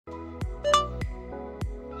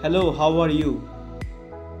Hello, how are you?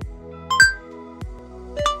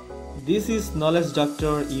 This is Knowledge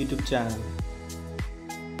Doctor YouTube channel.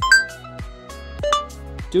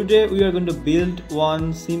 Today we are going to build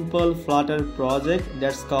one simple Flutter project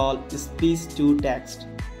that's called speech to text.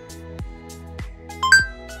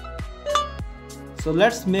 So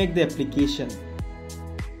let's make the application.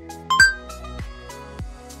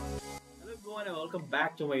 Hello everyone and welcome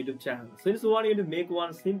back to my YouTube channel. So in this one, I'm going to make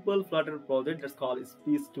one simple Flutter project that's called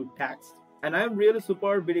speech to text. And I'm really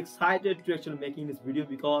very excited to actually making this video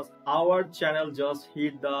because our channel just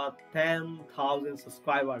hit the 10,000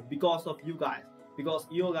 subscribers because of you guys. Because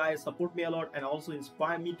you guys support me a lot and also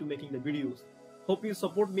inspire me to making the videos. Hope you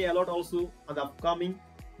support me a lot also on the upcoming.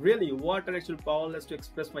 Really, what are actually powerless to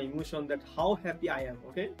express my emotion that how happy I am.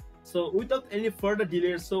 Okay. So without any further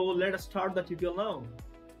delay, so let us start the tutorial now.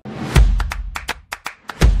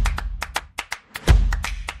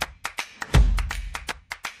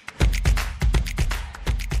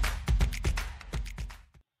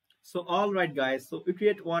 So alright guys, so we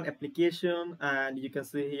create one application and you can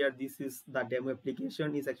see here this is the demo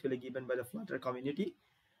application is actually given by the Flutter community.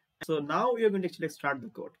 So now we are going to actually start the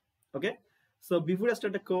code. Okay, so before I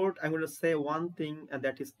start the code, I'm going to say one thing, and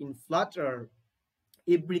that is in Flutter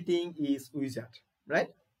everything is widget, right?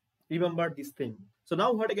 Remember this thing. So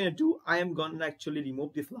now what I'm going to do, I am going to actually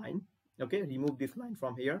remove this line. Okay, remove this line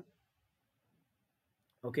from here.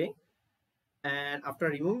 Okay, and after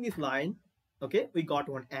removing this line, okay, we got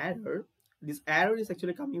one error. This error is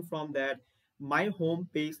actually coming from that my home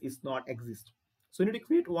page is not exist. So you need to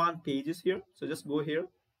create one pages here. So just go here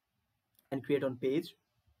and create one page.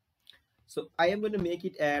 So I am going to make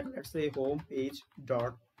it at, let's say, home page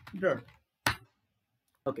dot dirt.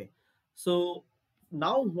 Okay, so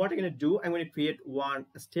now what I'm going to do, I'm going to create one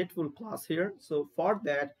stateful class here. So for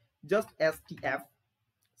that, just stf,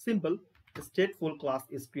 simple stateful class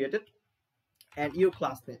is created and your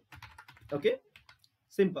class name. Okay,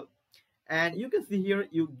 simple. And you can see here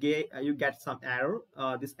you get some error.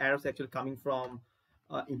 This error is actually coming from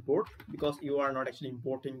import because you are not actually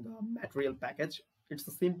importing the material package. It's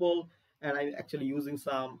a simple, and I'm actually using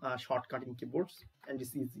some shortcut in keyboards, and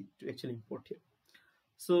it's easy to actually import here.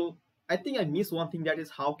 So I think I missed one thing, that is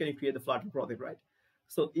how can you create the Flutter project, right?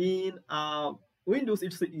 So in Windows,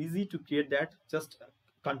 it's easy to create that. Just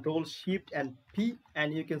Control Shift and P,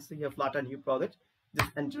 and you can see here Flutter new project.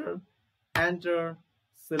 Just enter,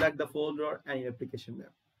 select the folder and your application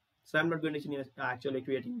there. So I'm not going to actually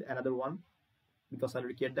creating another one because I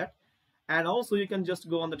already created that. And also you can just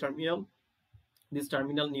go on the terminal, this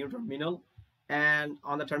terminal, new terminal, and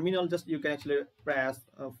on the terminal just you can actually press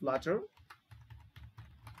Flutter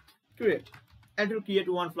create, and to create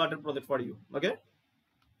one Flutter project for you. Okay,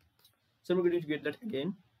 so we're going to create that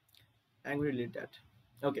again and we delete that.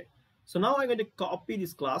 Okay, so now I'm going to copy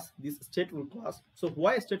this class, this stateful class. So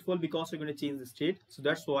why stateful? Because we're going to change the state. So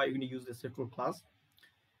that's why you're going to use the stateful class.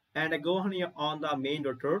 And I go on here on the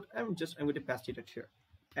main.third. I'm going to paste it here.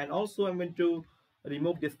 And also I'm going to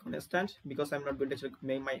remove this constant because I'm not going to actually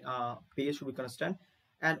make my page should be constant.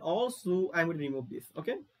 And also I'm going to remove this.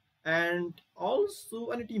 Okay. And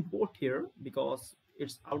also I need to import here because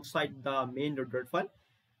it's outside the main.third file.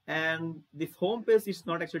 And this home page is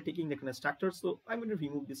not actually taking the constructor, so I'm going to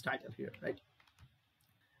remove this title here, right?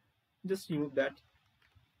 Just remove that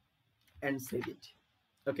and save it.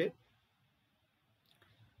 Okay,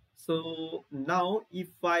 so now if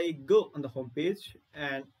I go on the home page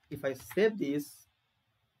and if I save this,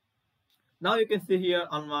 now you can see here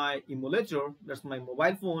on my emulator, that's my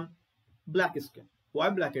mobile phone, black screen. Why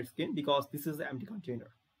black screen? Because this is the empty container.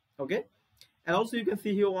 Okay, and also you can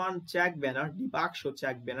see here one check banner, debug show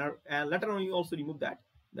check banner, and later on you also remove that.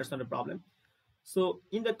 That's not a problem. So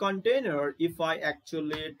in the container, if I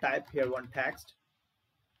actually type here one text,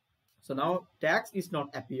 so now text is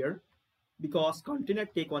not appear because container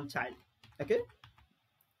take one child. Okay,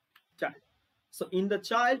 child. So in the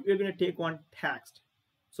child we're going to take one text.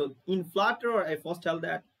 So in Flutter, I first tell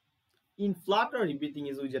that in Flutter everything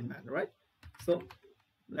is widget man, right? So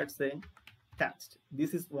let's say text.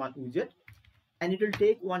 This is one widget, and it will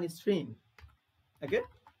take one string. Okay,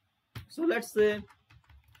 so let's say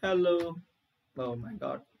hello. Oh my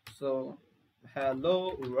god, so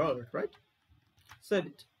hello world, right? Save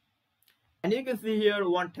it, and you can see here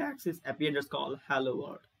one text is appeared just called hello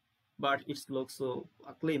world, but it looks so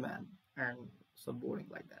ugly, man, and so boring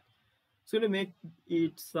like that. So to make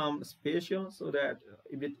it some special so that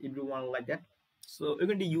everyone like that, so we're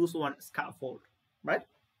going to use one scaffold, right?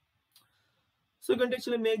 So we're going to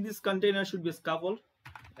actually make this container should be a scaffold,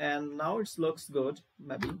 and now it looks good.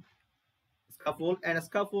 Maybe scaffold, and a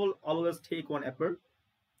scaffold always take one upper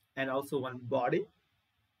and also one body.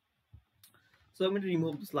 So I'm going to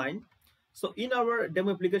remove this line. So in our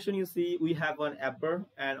demo application, you see we have an app bar,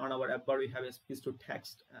 and on our app bar we have a speech to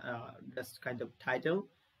text, that's kind of title,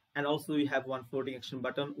 and also we have one floating action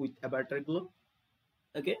button with avatar glow.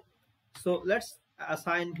 Okay, so let's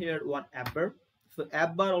assign here one app bar. So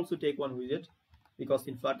app bar also take one widget, because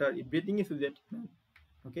in Flutter everything is widget.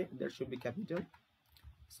 Okay, there should be capital.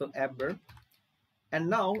 So app bar, and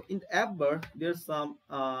now in the app bar there's some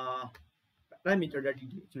parameter that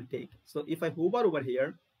it will take. So if I hover over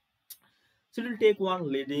here, so it will take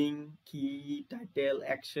one leading, key, title,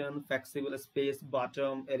 action, flexible, space,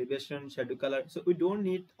 bottom, elevation, shadow color. So we don't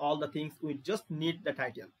need all the things, we just need the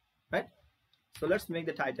title, right? So let's make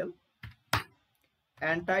the title,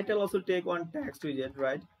 and title also take one text widget,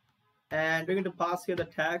 right? And we're going to pass here the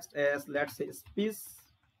text as, let's say, speech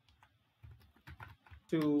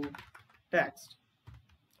to text.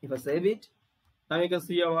 If I save it, now you can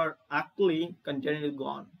see our actually content is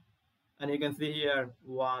gone, and you can see here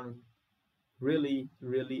one really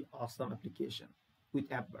awesome application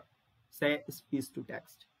with app bar, say speech to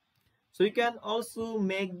text. So you can also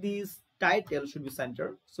make this title should be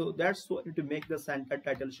center. So that's what to make the center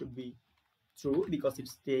title should be true, because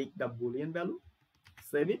it's take the boolean value.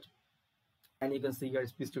 Save it, and you can see here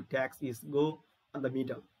speech to text is go on the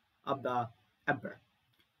middle of the app bar.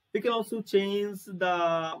 You can also change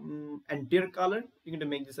the entire color. You're going to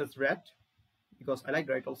make this as red, because I like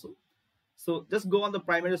red also. So just go on the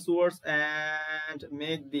primary source and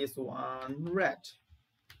make this one red.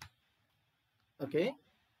 Okay,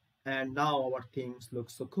 and now our things look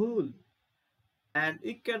so cool. And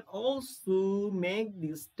you can also make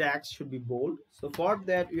this text should be bold. So for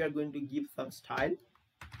that we are going to give some style.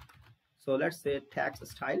 So let's say text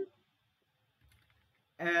style,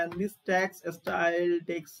 and this text style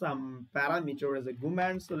takes some parameter as a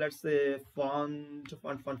command. So let's say font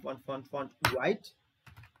white.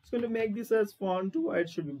 It's going to make this as font white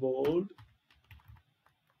should be bold.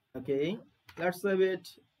 Okay, let's save it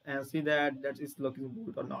and see that is looking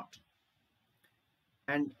bold or not.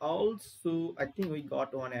 And also I think we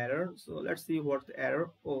got one error, so let's see what's the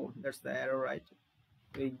error. Oh, that's the error, right?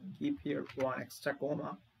 We give here one extra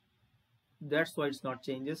comma, that's why it's not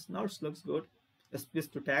changes. Now it looks good.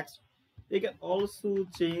 Speech to text, you can also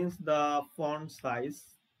change the font size.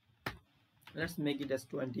 Let's make it as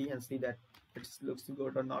 20 and see that it looks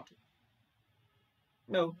good or not.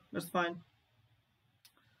 No, that's fine.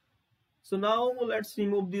 So now let's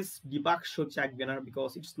remove this debug show check banner,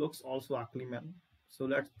 because it looks also ugly, man. So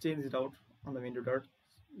let's change it out on the window dot.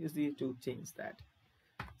 Easy to change that.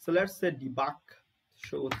 So let's say debug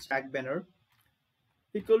show check banner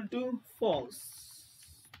equal to false.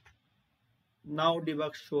 Now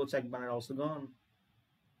debug show check banner also gone.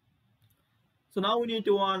 So now we need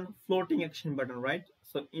to one floating action button, right?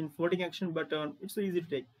 So in floating action button, it's so easy to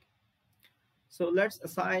take. So let's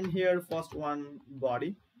assign here first one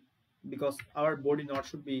body, because our body node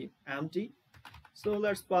should be empty. So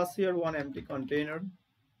let's pass here one empty container,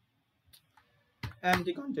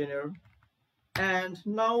 and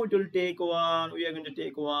now it will take one, we are going to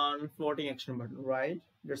take one floating action button, right?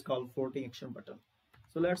 That's called floating action button.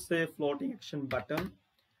 So let's say floating action button,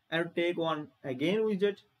 and take one again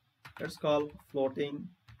widget, that's called floating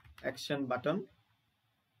action button.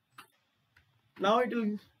 Now it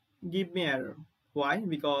will give me error. Why?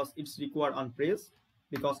 Because it's required on press,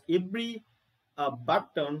 because every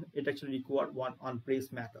button it actually required one on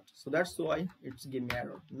press method. So that's why it's giving me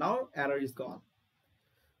error. Now error is gone.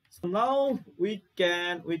 So now we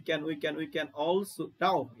can also,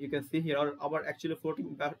 now you can see here our actually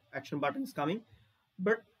floating action button is coming,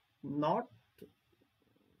 but not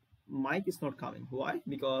mic is not coming. Why?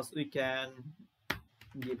 Because we can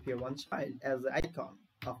give here one child as the icon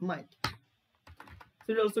of mic.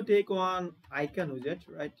 So it also take one icon widget,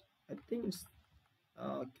 right? I think it's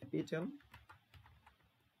capital,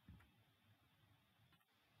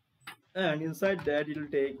 and inside that it will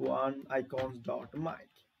take one icons dot mic.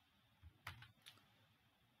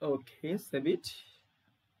 Okay, save it.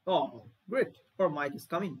 Oh, great, our mic is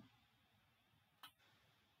coming.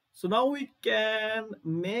 So now we can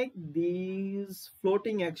make this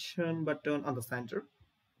floating action button on the center.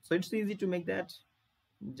 So it's easy to make that.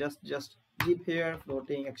 Just give here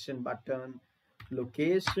floating action button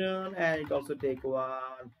location, and it also take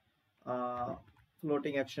one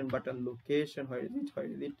floating action button location. Where is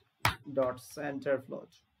it? Dot center float.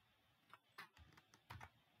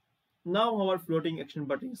 Now our floating action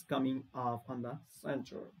button is coming off on the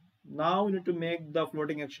center. Now we need to make the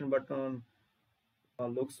floating action button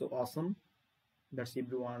look so awesome. That's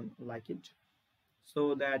everyone like it.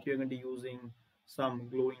 So that you're going to be using some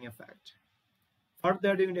glowing effect. For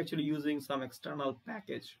that, you're going to actually using some external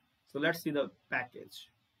package. So let's see the package.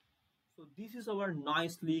 So this is our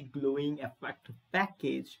nicely glowing effect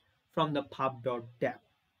package from the pub.dev.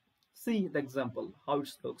 See the example, how it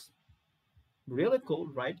looks. Really cool,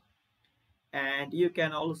 right? And you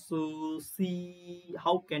can also see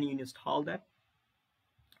how can you install that.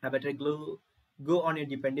 A better glow, go on your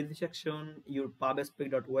dependency section, your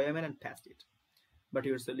pubspec.yml and paste it. But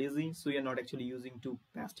you're so lazy, so you're not actually using to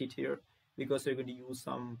paste it here because you're going to use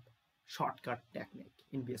some shortcut technique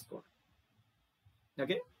in VS Code.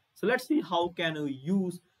 Okay, so let's see how can we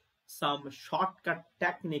use some shortcut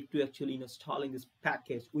technique to actually installing this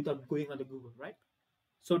package without going on the Google, right?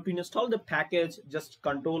 So to install the package, just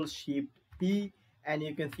Control Shift P and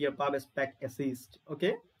you can see a pubspec assist.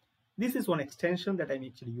 Okay, this is one extension that I'm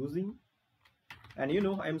actually using, and you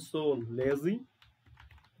know I'm so lazy.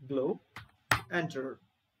 Glow, enter,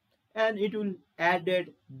 and it will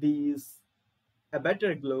added this a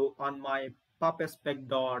better glow on my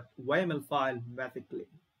pubspec.yml file magically.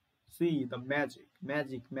 See the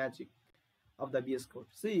magic of the VS Code.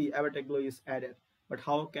 See, avatar glow is added. But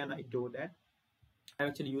how can I do that? I'm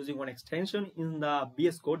actually using one extension in the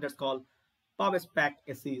VS Code that's called pubspec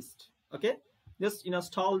assist. Okay, just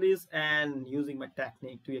install this and using my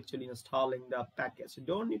technique to actually installing the package. You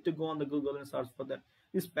don't need to go on the Google and search for that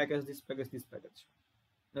this package, this package, this package.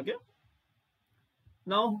 Okay,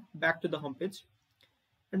 now back to the homepage,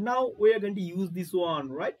 and now we are going to use this one,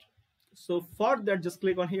 right? So for that, just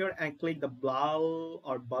click on here and click the ball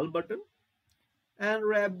or bulb button and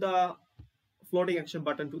wrap the floating action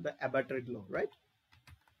button to the avatar glow, right?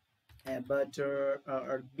 Avatar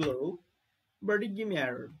glow, but it give me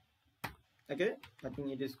error. Okay, I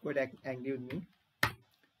think it is quite angry with me.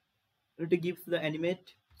 To give the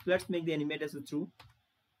animate, so let's make the animate as a true,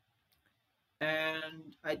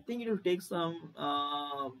 and I think it will take some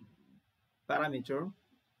parameter.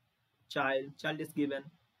 Child is given,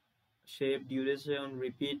 shape, duration,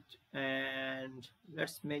 repeat, and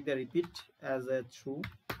let's make the repeat as a true,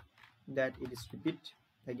 that it is repeat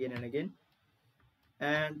again and again.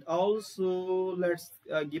 And also let's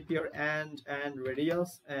give here and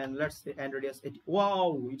radius, and let's say and radius 80.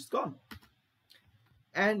 Wow, it's gone.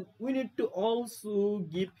 And we need to also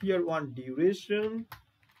give here one duration.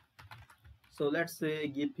 So let's say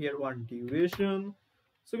give here one duration.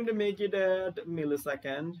 So I'm going to make it at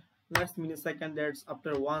millisecond. Let's millisecond, that's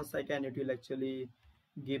after 1 second it will actually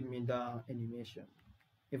give me the animation.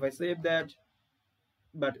 If I save that,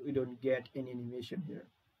 but we don't get any animation here.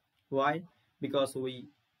 Why? Because we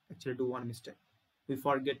actually do one mistake. We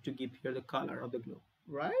forget to give here the color of the glow,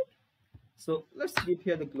 right? So let's give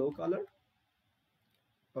here the glow color.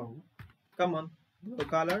 Oh, come on, glow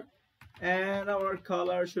color. And our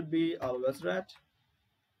color should be always red.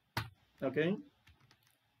 Okay,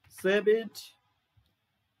 save it.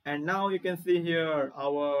 And now you can see here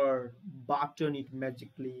our button is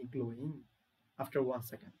magically glowing after 1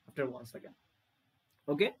 second.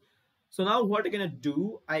 Okay, so now what I'm gonna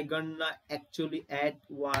do, I'm gonna actually add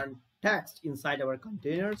one text inside our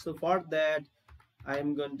container. So for that,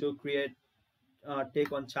 I'm going to create take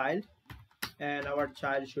one child, and our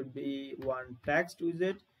child should be one text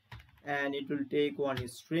widget, and it will take one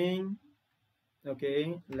string.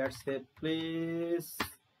 Okay, let's say please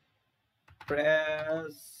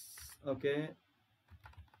press, okay,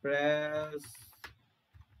 press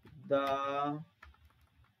the,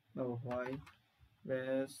 oh why,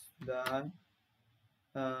 press the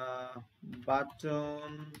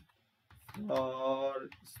button for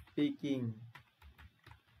speaking,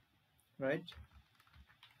 right?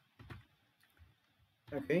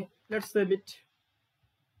 Okay, let's save it.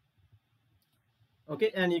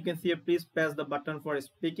 Okay, and you can see please press the button for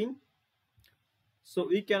speaking. So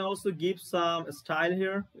we can also give some style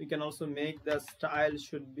here. We can also make the style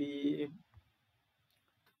should be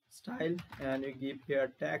style, and we give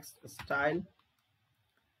here text style.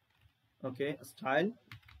 Okay, style,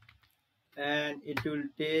 and it will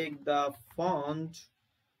take the font.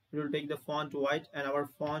 It will take the font white, and our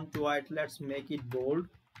font white, let's make it bold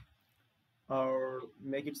or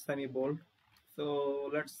make it semi bold. So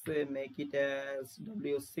let's say make it as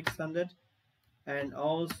W600. And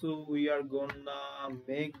also we are gonna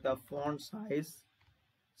make the font size.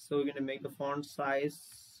 So we're gonna make the font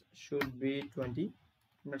size should be 20.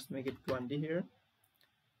 Let's make it 20 here.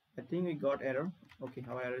 I think we got error. Okay,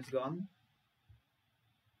 our error is gone.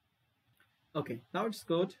 Okay, now it's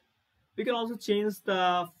good. We can also change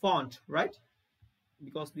the font, right?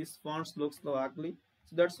 Because this font looks so ugly.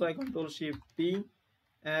 So that's why Control Shift P,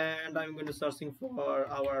 and I'm going to searching for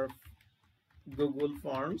our Google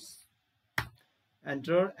Fonts.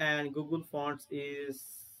 Enter, and Google Fonts is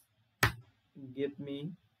give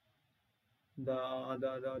me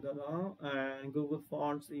and Google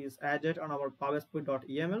Fonts is added on our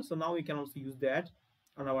PowerScript.eml. So now we can also use that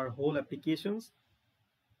on our whole applications.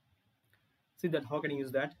 See that how can you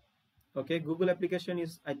use that? Okay, Google application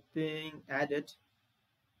is, I think, added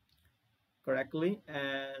correctly,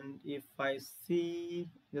 and if I see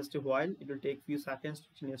just a while, it will take few seconds to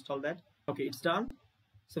actually install that. Okay, it's done.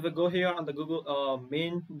 So if we go here on the Google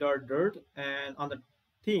main.dirt, and on the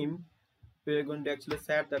theme, we're going to actually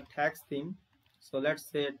set the text theme. So let's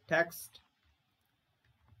say text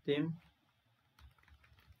theme.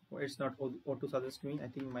 Well, it's not auto suggest me. I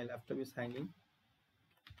think my laptop is hanging.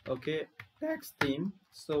 Okay, text theme.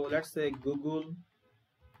 So let's say Google.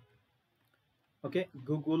 Okay,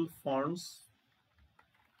 Google Fonts.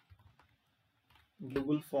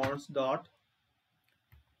 Google Fonts dot.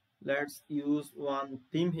 Let's use one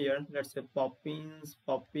theme here. Let's say Poppins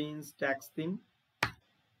text theme,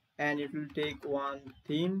 and it will take one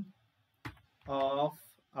theme of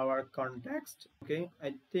our context. Okay,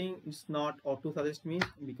 I think it's not auto suggest me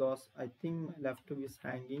because I think my laptop is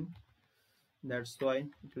hanging. That's why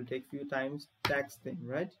it will take few times. Text theme,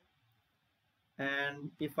 right?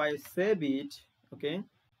 And if I save it, okay,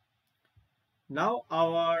 now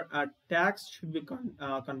our text should be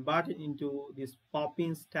converted into this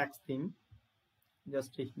Poppins text theme.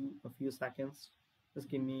 Just a few seconds. Just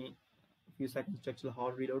give me a few seconds to actually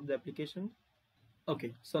reload the application.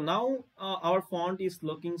 Okay, so now our font is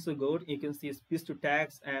looking so good. You can see speech to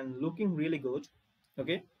text and looking really good.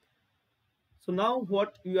 Okay, so now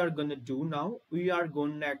what we are gonna do now, we are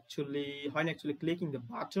going to actually, when actually clicking the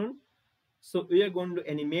button, so we are going to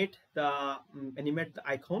animate the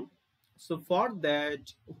icon. So for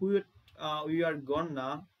that, we are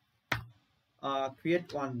gonna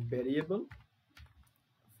create one variable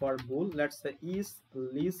for bool. Let's say is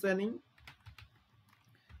listening.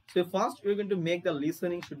 So first we're going to make the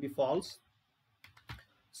listening should be false.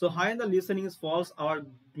 So when the listening is false, our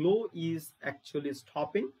glow is actually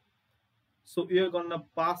stopping. So we are gonna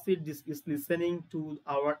pass it this is listening to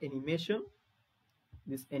our animation.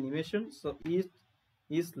 This animation. So it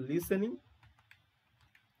is listening.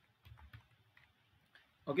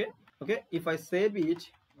 Okay. Okay. If I save it,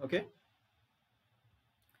 okay,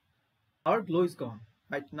 our glow is gone.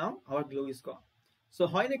 Right now, our glow is gone. So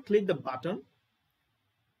when I click the button,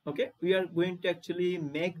 okay, we are going to actually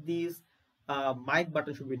make this mic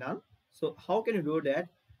button should be none. So how can you do that?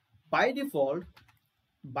 By default,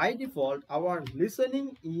 our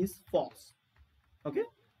listening is false. Okay,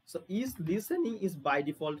 so is listening is by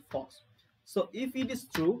default false. So if it is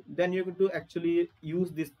true, then you're going to actually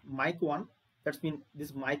use this mic one. That's mean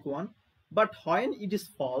this mic one. But when it is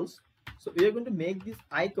false, so we are going to make this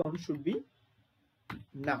icon should be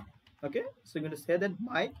none. Okay, so you're going to say that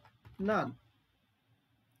mic none.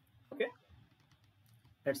 Okay,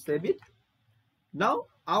 let's save it. Now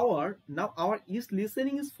our is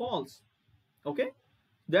listening is false. Okay,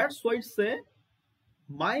 that's why it say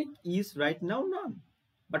mic is right now none.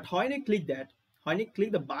 But when I click that, when I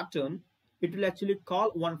click the button, it will actually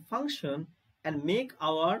call one function and make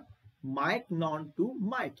our mic none to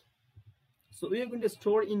mic. So we are going to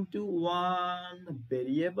store into one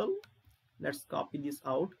variable. Let's copy this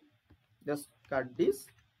out. Just cut this,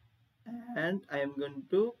 and I am going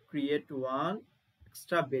to create one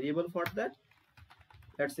extra variable for that.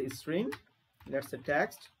 Let's say string, let's say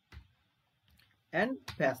text, and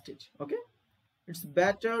paste it. Okay, it's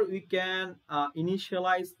better we can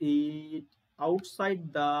initialize it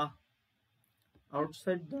outside that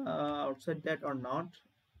or not,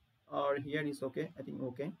 or here is okay. I think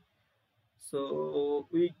okay. So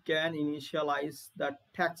we can initialize the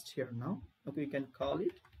text here now. Okay, we can call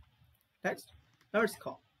it text. Now it's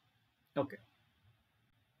called. Okay.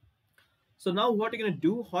 So now what you're gonna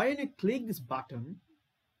do when you click this button,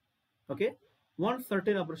 okay, one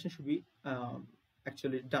certain operation should be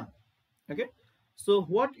actually done. Okay, so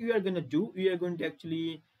what we are gonna do, we are going to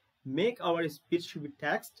actually make our speech should be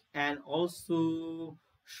text and also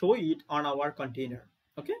show it on our container.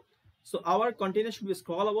 Okay, so our container should be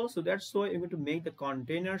scrollable, so that's why I'm going to make the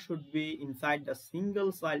container should be inside the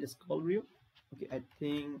single child scroll view. Okay, I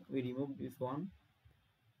think we remove this one.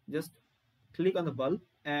 Just click on the bulb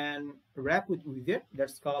and wrap with widget.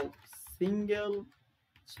 That's called single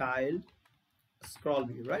child scroll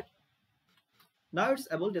view, right? Now it's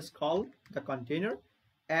able to scroll the container,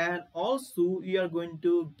 and also you are going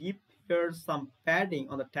to give here some padding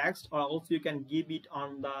on the text, or also you can give it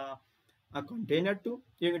on the container too.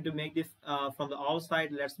 You're going to make this from the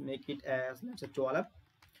outside. Let's make it as, let's say 12.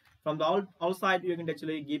 From the outside, you're going to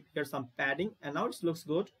actually give here some padding, and now it looks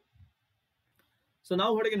good. So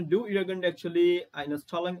now what you're going to do, you're going to actually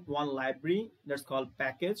installing one library that's called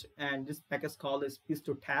package, and this package called is speech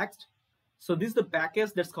to text. So this is the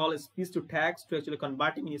package that's called speech to text to actually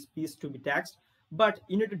converting in speech to be text. But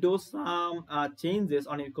you need to do some changes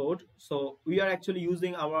on your code. So we are actually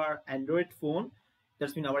using our Android phone.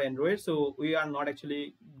 That's been our Android. So we are not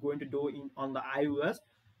actually going to do in on the iOS.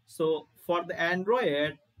 So for the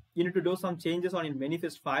Android, you need to do some changes on your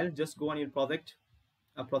manifest file. Just go on your project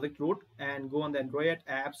root and go on the Android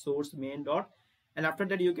app source main dot, and after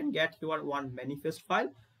that you can get your one manifest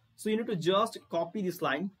file. So you need to just copy this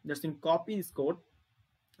line, just in copy this code.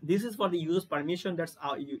 This is for the user's permission. That's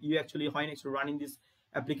how you actually, when actually running this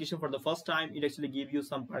application for the first time, it actually give you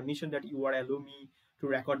some permission that you are allow me to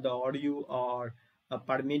record the audio or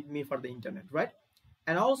permit me for the internet, right?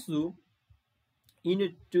 And also you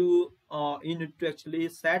need to actually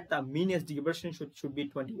set the min SDK version should be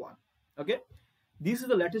 21. Okay, this is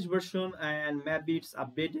the latest version, and maybe it's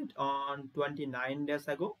updated on 29 days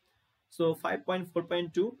ago. So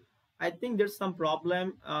 5.4.2, I think there's some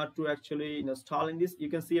problem to actually installing this. You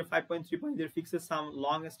can see a 5.3.0 fixes some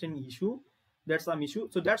long-standing issue. There's some issue,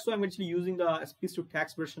 so that's why I'm actually using the speech to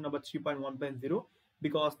text version of 3.1.0,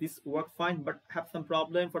 because this worked fine, but have some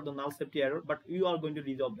problem for the null safety error. But you are going to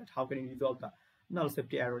resolve that. How can you resolve the null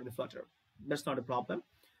safety error in the Flutter? That's not a problem.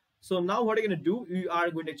 So now what are you going to do? You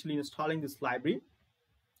are going to actually installing this library,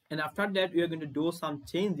 and after that we are going to do some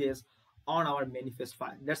changes on our manifest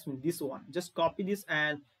file. That's this one. Just copy this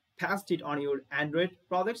and paste it on your Android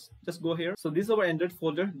products. Just go here. So this is our Android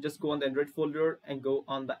folder. Just go on the Android folder and go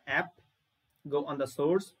on the app, go on the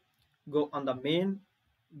source, go on the main,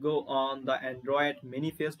 go on the Android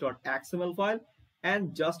manifest.xml file,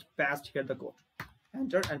 and just paste here the code.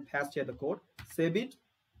 Enter and paste here the code. Save it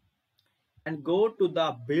and go to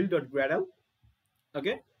the build.gradle.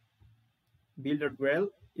 Okay, build.gradle.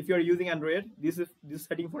 If you are using Android, this is this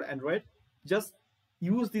setting for Android. Just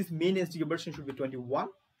use this main SDK version should be 21.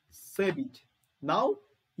 Save it. Now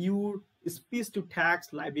your speech to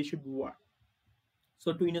text library should work.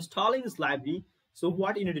 So to installing this library, so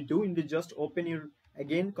what you need to do, you need to just open your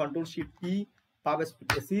again Ctrl+Shift+P,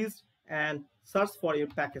 PowerSpeed assist, and search for your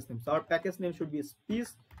package name. So our package name should be speech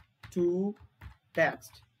to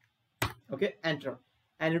text. Okay, enter,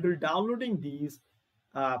 and it will downloading these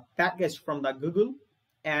package from the Google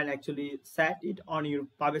and actually set it on your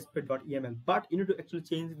PowerSpeed.eml. But you need to actually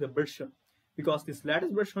change the version, because this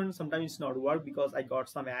latest version sometimes it's not work because I got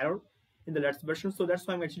some error in the latest version. So that's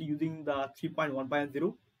why I'm actually using the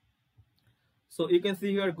 3.1.0. So you can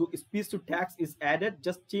see here speech to text is added.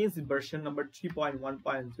 Just change the version number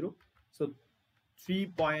 3.1.0. So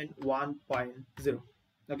 3.1.0.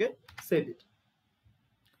 Okay, save it.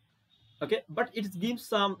 Okay, but it gives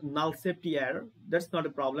some null safety error. That's not a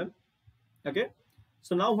problem. Okay,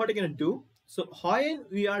 so now what are you going to do? So when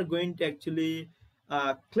we are going to actually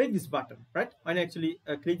click this button, right? When I actually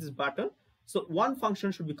click this button, so one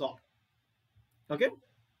function should be called. Okay,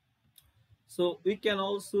 so we can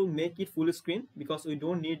also make it full screen, because we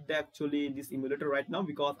don't need the actually this emulator right now,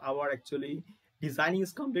 because our actually designing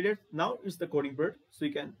is completed. Now it's the coding part, so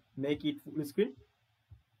you can make it full screen.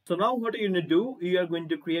 So now what you're going to do, you are going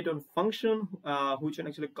to create a function which I'm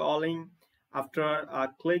actually calling after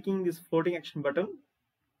clicking this floating action button.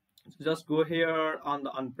 So just go here on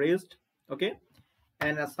the unpressed, okay,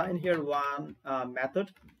 and assign here one method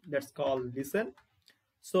that's called listen.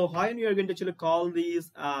 So when you are going to actually call this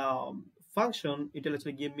function, it will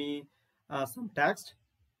actually give me some text,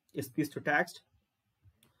 speech to text.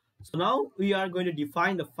 So now we are going to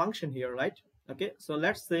define the function here, right? Okay, so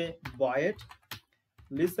let's say void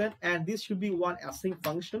listen, and this should be one async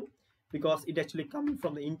function, because it actually coming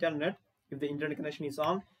from the internet. If the internet connection is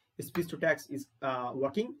on, speech to text is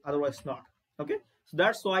working, otherwise not. Okay, so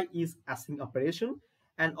that's why is async operation.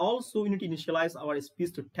 And also we need to initialize our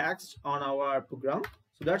speech to text on our program.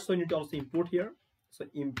 So that's why we need to also import here. So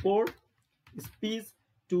import speech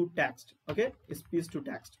to text. Okay, speech to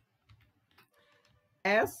text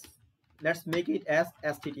as, let's make it as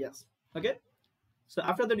STTS. Okay, so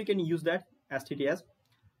after that you can use that STTS.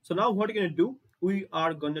 So now what you're going to do, we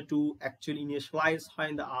are going to actually initialize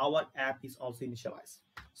when our app is also initialized.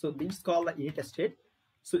 So this is called the init state.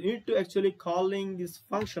 So you need to actually calling this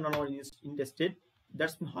function on our init state.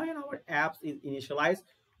 That's when our app is initialized.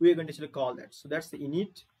 We are going to actually call that. So that's the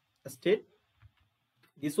init state,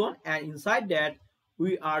 this one, and inside that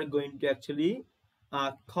we are going to actually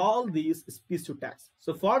call this speech to text.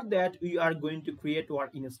 So for that we are going to create our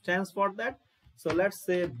instance for that. So let's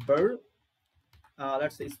say bird,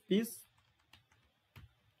 let's say speech,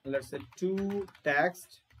 let's say to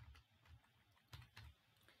text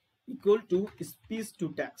equal to speech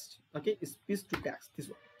to text. Okay, speech to text, this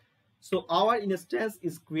one. So our instance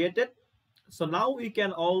is created. So now we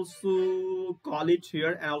can also call it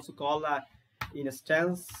here and also call the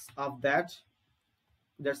instance of that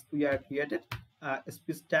we are created.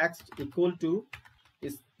 Speech text equal to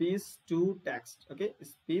speech to text. Okay,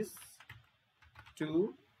 speech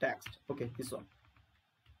to text. Okay, this one.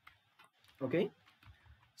 Okay,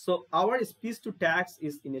 so our speech to text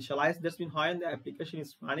is initialized. That's mean when the application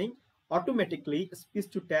is running, automatically speech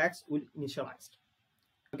to text will initialize.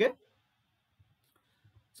 Okay,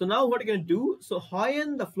 so now what we're going to do, so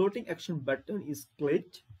when the floating action button is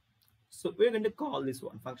clicked, so we're going to call this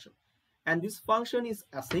one function, and this function is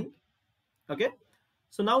async. Okay,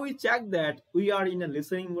 so now we check that we are in a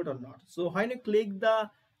listening mode or not. So when you click the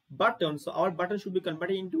button, so our button should be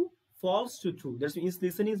converted into false to true. That means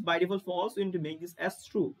listening is by default false. We need to make this as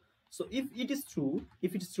true. So if it is true,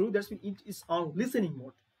 that means it is on listening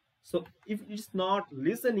mode. So if it is not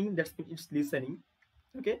listening, that means it's listening.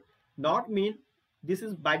 Okay, not mean this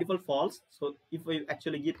is by default false. So if we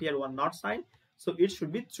actually give here one not sign, so it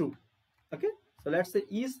should be true. Okay, so let's say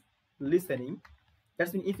is listening.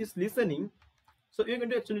 That means if it's listening, so you're going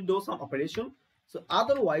to actually do some operation. So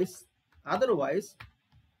otherwise we're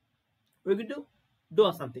going to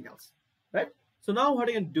do something else, right? So now what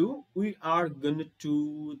we can do, we are going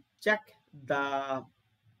to check the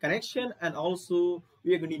connection, and also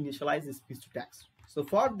we are going to initialize the speech to text. So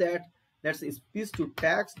for that, let's say speech to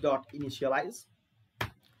text dot initialize.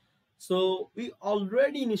 So we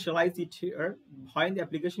already initialized it here when the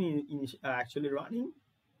application is actually running.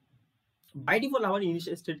 By default, our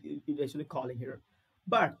initial state is actually calling here,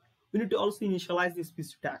 but we need to also initialize this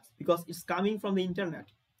speech to text because it's coming from the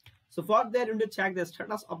internet. So for that, we need to check the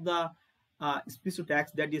status of the speech to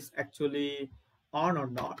text, that is actually on or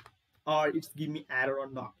not, or it's give me error or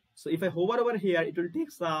not. So if I hover over here, it will take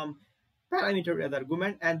some parameter as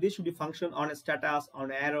argument, and this should be function on a status,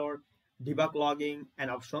 on error, debug logging, and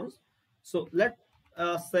options. So let's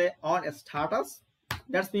say on a status.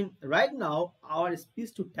 That's mean right now our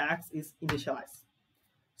speech to text is initialized.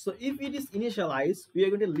 So if it is initialized, we are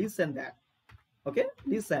going to listen that. Okay,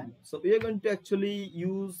 listen. So we are going to actually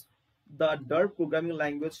use the Dart programming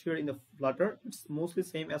language here in the Flutter. It's mostly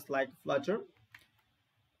same as like Flutter.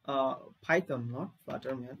 Python, not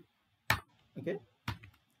Flutter, man. Okay.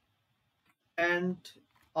 And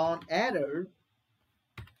on error,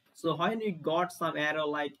 so when we got some error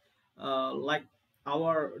like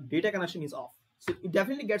our data connection is off, so it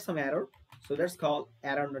definitely gets some error. So that's called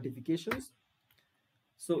error notifications.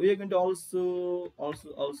 So we are going to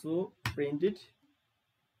also print it.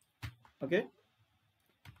 Okay.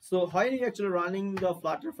 So when you're actually running the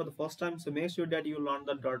Flutter for the first time, so make sure that you learn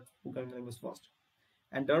the Dart programming language first.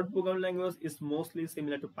 And Dart programming language is mostly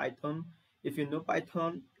similar to Python. If you know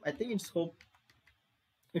Python, I think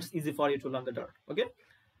it's easy for you to learn the Dart. Okay.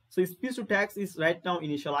 So speech to text is right now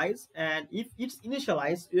initialized, and if it's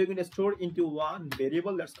initialized, you're going to store into one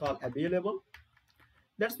variable that's called available.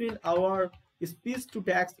 That means our speech to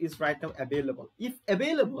text is right now available. If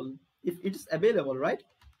it's available, right?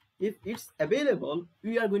 If it's available,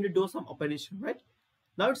 we are going to do some operation, right?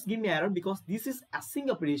 Now it's give me error because this is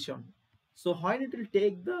async operation. So when it will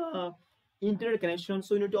take the internet connection,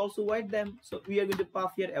 so you need to also void them. So we are going to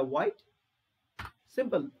pass here a void.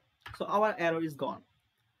 Simple. So our error is gone.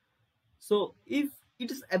 So if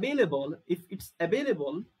it's available,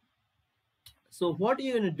 so what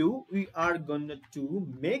you're going to do, we are going to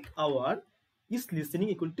make our is listening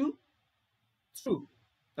equal to true.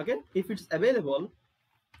 Okay, if it's available,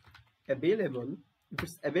 if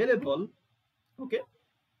it's available, okay.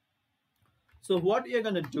 So what we are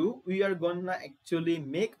going to do, we are going to actually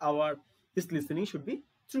make our is listening should be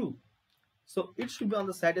true. So it should be on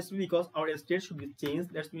the status because our state should be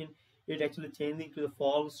changed. That's mean it actually changing to the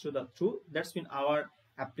false to the true. That's mean our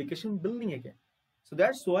application building again. So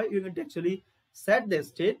that's why we're going to actually set the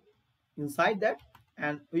state inside that,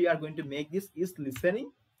 and we are going to make this is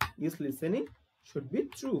listening should be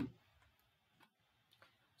true.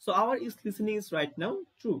 So our is listening is right now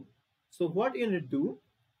true. So what you're going to do,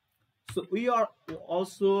 so we are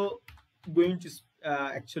also going to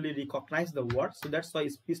actually recognize the word. So that's why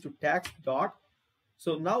speech to text dot.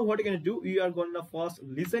 So now what you're going to do, we are going to first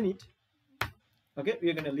listen it. Okay, we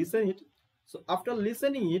are going to listen it. So after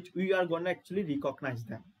listening it, we are going to actually recognize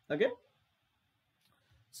them. Okay.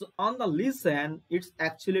 So on the listen, it's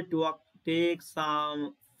actually to take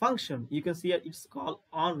some function. You can see here it's called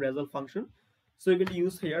on result function. So you're going to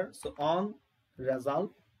use here. So on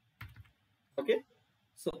result. Okay.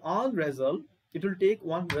 So on result, it will take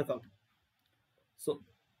one result. So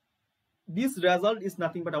this result is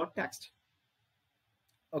nothing but our text.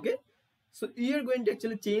 Okay, so we are going to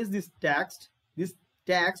actually change this text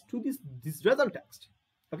to this result text.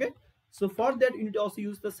 Okay, so for that you need to also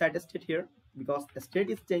use the set state here, because the state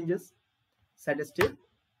is changes, set state,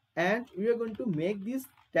 and we are going to make this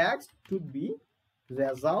text to be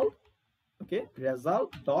result. Okay,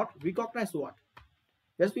 result dot recognize what.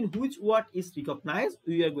 That's mean which word is recognized,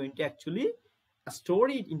 we are going to actually store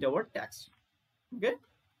it into our text. Okay,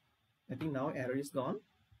 I think now error is gone.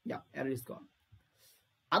 Yeah, error is gone.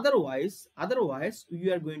 Otherwise we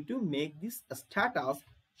are going to make this status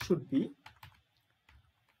should be,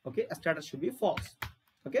 okay, a status should be false.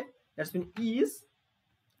 Okay, that's mean is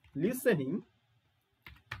listening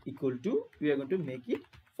equal to, we are going to make it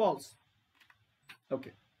false.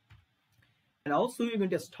 Okay, and also we are going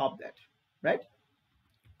to stop that, right?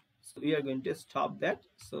 So we are going to stop that.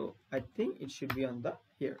 So I think it should be on the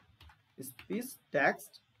here. This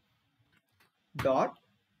text dot,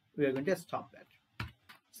 we are going to stop that.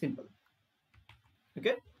 Simple.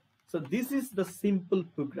 Okay, so this is the simple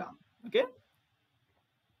program. Okay,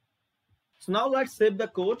 so now let's save the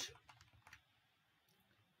code.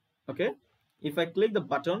 Okay, if I click the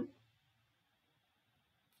button,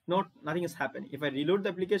 nothing is happening. If I reload the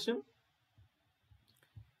application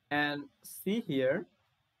and see here,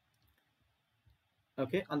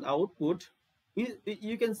 okay, on the output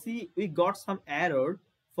you can see we got some error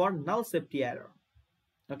for null safety error.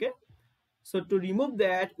 Okay, so to remove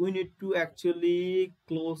that, we need to actually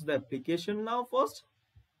close the application now first,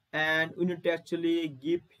 and we need to actually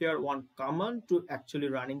give here one command to actually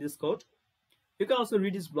running this code. You can also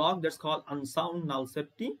read this blog that's called unsound null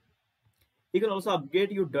safety. You can also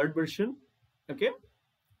upgrade your Dirt version. Okay,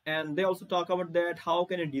 and they also talk about that how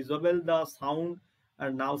can you disable the sound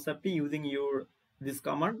null safety using your this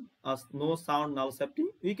command as no sound null safety.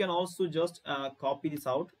 We can also just copy this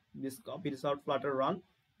out. Flutter run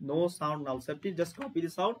no sound null safety. Just copy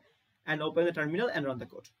this out and open the terminal and run the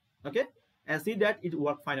code. Okay, and see that it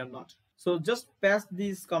worked fine or not. So just paste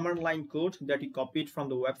this command line code that you copied from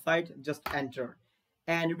the website, just enter,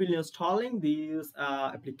 and you will be installing this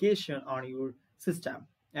application on your system.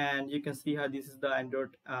 And you can see how this is the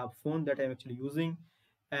Android phone that I'm actually using,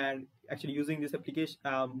 and actually using this application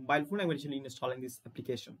mobile phone. I'm actually installing this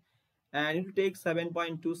application, and it will take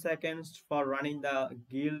 7.2 seconds for running the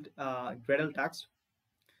guild Gradle text,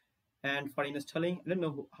 and for installing, I don't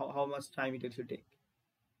know how much time it actually take.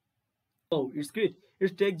 Oh, it's great.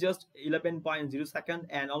 It takes just 11.0 seconds,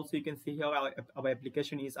 and also you can see how our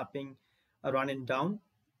application is upping, running down.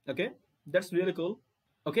 Okay, that's really cool.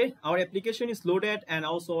 Okay, our application is loaded, and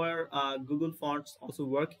also our Google fonts also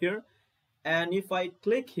work here. And if I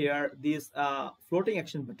click here this floating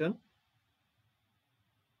action button,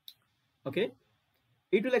 okay,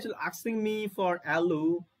 it will actually asking me for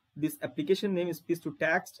allow this application name is speech to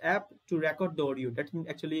text app to record the audio. That means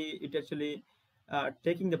actually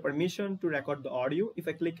taking the permission to record the audio. If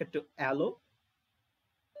I click it to allow,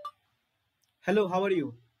 hello, how are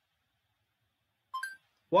you?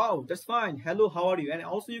 Wow, that's fine. Hello, how are you? And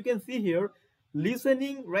also you can see here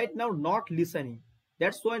listening right now, not listening.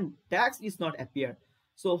 That's why text is not appear.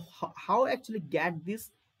 So how actually get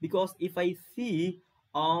this? Because if I see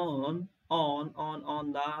on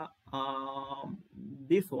the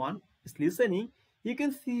this one is listening, you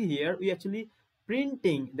can see here we actually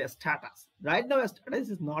printing the status. Right now status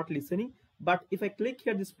is not listening, but if I click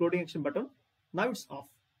here this floating action button, now it's off.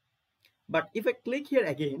 But if I click here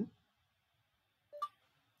again,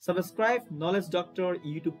 subscribe Knowledge Doctor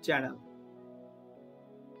YouTube channel,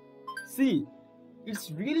 see,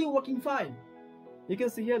 it's really working fine. You can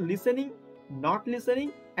see here listening, not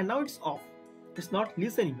listening, and now it's off. It's not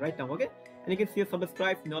listening right now. Okay, and you can see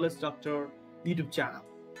subscribe Knowledge Doctor YouTube channel,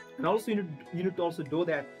 and also you need to also do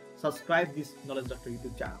that, subscribe this Knowledge Doctor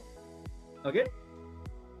YouTube channel. Okay,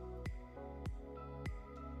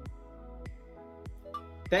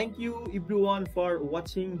 thank you everyone for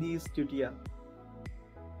watching this tutorial.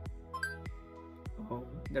 Oh,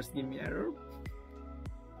 that's give me error.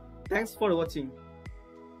 Thanks for watching.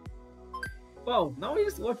 Wow, now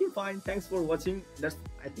it's working fine. Thanks for watching. That's,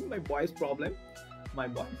 I think, my voice problem. My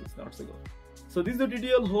voice is not so good. So this is the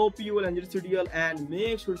tutorial. Hope you will enjoy this tutorial, and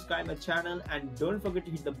make sure to subscribe my channel, and don't forget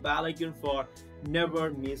to hit the bell icon for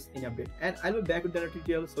never miss any update. And I'll be back with another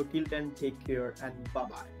tutorial. So till then, take care and bye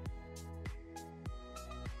bye.